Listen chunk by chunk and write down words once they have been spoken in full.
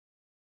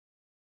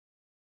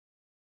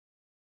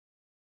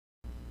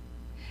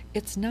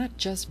It's not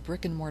just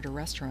brick-and-mortar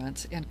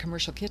restaurants and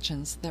commercial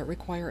kitchens that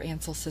require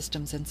Ansul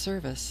systems and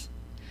service.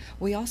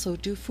 We also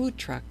do food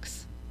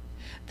trucks.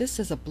 This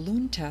is a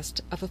balloon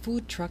test of a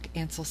food truck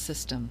Ansul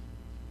system.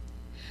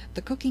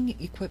 The cooking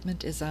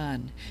equipment is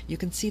on. You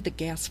can see the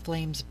gas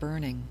flames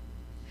burning.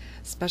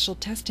 Special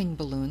testing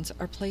balloons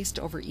are placed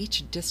over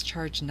each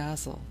discharge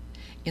nozzle,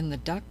 in the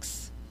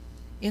ducts,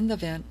 in the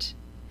vent,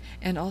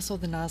 and also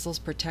the nozzles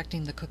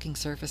protecting the cooking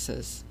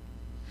surfaces.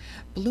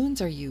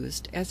 Balloons are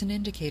used as an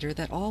indicator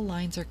that all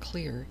lines are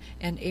clear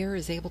and air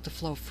is able to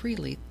flow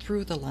freely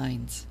through the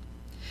lines.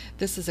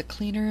 This is a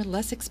cleaner,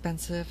 less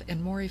expensive,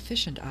 and more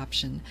efficient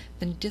option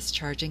than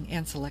discharging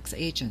Ansul-X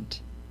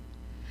agent.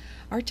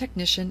 Our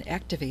technician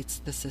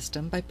activates the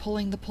system by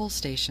pulling the pull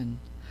station.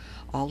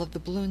 All of the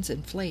balloons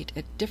inflate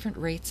at different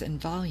rates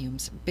and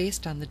volumes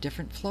based on the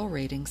different flow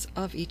ratings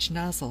of each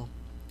nozzle.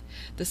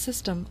 The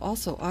system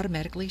also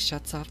automatically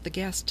shuts off the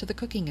gas to the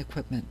cooking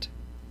equipment.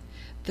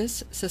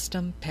 This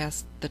system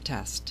passed the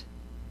test.